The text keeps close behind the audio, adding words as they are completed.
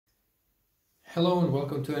Hello and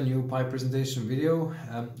welcome to a new pipe presentation video.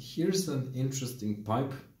 Here's an interesting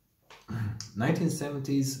pipe.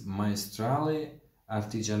 1970s Maestrale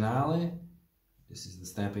Artigianale. This is the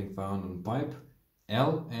stamping found on pipe.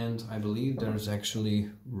 L, and I believe there's actually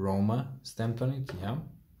Roma stamped on it,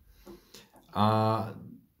 yeah.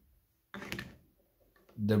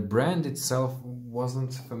 The brand itself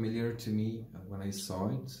wasn't familiar to me when I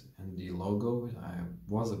saw it, and the logo, I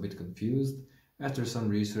was a bit confused. After some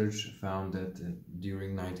research, found that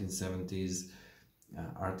during 1970s,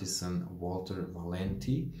 artisan Walter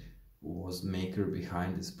Valenti was maker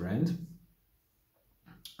behind this brand.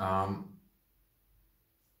 Lovely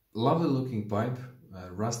looking pipe,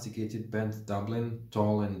 rusticated bent Dublin,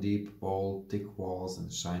 tall and deep bowl, thick walls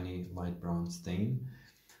and shiny light brown stain.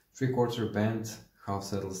 3/4 bent, half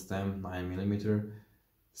saddle stem, 9mm,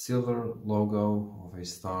 silver logo of a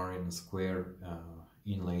star in a square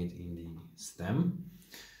inlaid in the stem.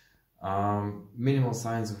 Minimal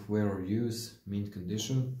signs of wear or use, mint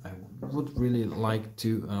condition. I would really like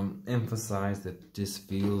to emphasize that this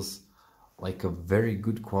feels like a very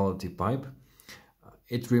good quality pipe.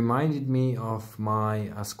 It reminded me of my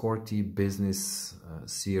Ascorti business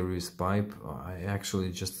series pipe. I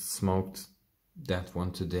actually just smoked that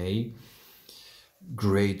one today.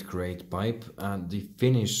 Great pipe, and the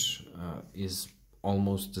finish is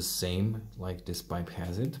almost the same like this pipe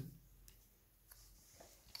has it.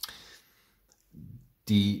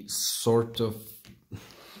 The sort of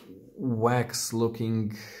wax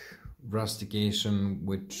looking rustication,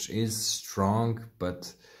 which is strong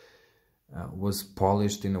but was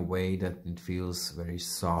polished in a way that it feels very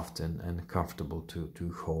soft and comfortable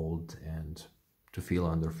to hold and to feel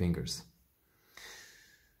under fingers.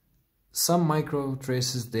 Some micro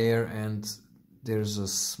traces there, and there's a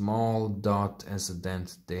small dot as a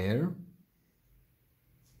dent there.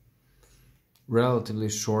 Relatively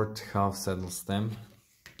short half saddle stem.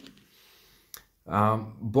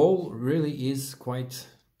 Bowl really is quite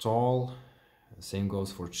tall. Same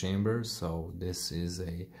goes for chamber, so this is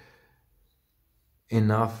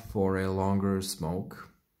enough for a longer smoke.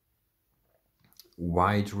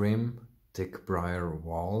 Wide rim, thick briar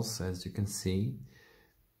walls, as you can see.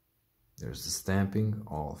 There's the stamping,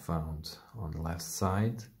 all found on the left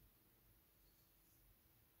side.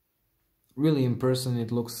 Really in person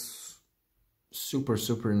it looks super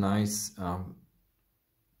nice.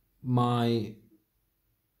 My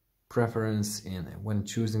preference when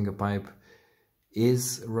choosing a pipe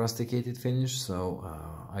is rusticated finish, so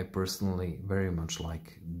I personally very much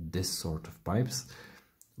like this sort of pipes.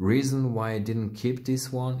 Reason why I didn't keep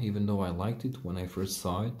this one, even though I liked it when I first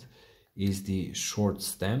saw it, is the short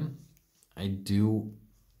stem. I do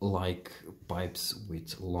like pipes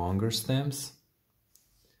with longer stems.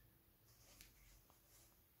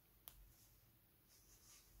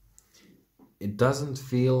 It doesn't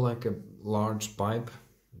feel like a large pipe,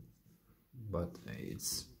 but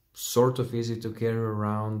it's sort of easy to carry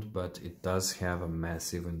around, but it does have a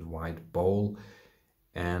massive and wide bowl.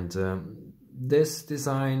 And this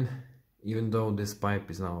design, even though this pipe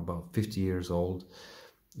is now about 50 years old,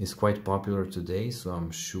 is quite popular today, so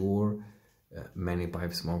I'm sure many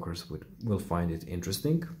pipe smokers will find it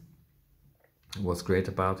interesting. What's great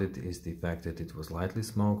about it is the fact that it was lightly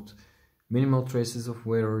smoked, minimal traces of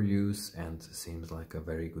wear or use, and seems like a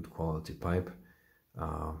very good quality pipe.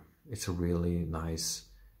 It's a really nice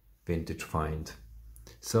vintage find.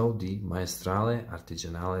 So the Maestrale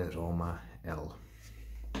Artigianale Roma L.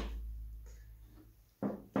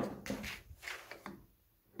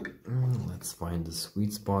 Let's find the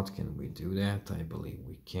sweet spot. Can we do that? I believe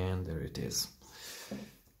we can. There it is.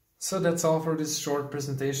 So that's all for this short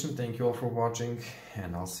presentation. Thank you all for watching,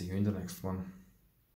 and I'll see you in the next one.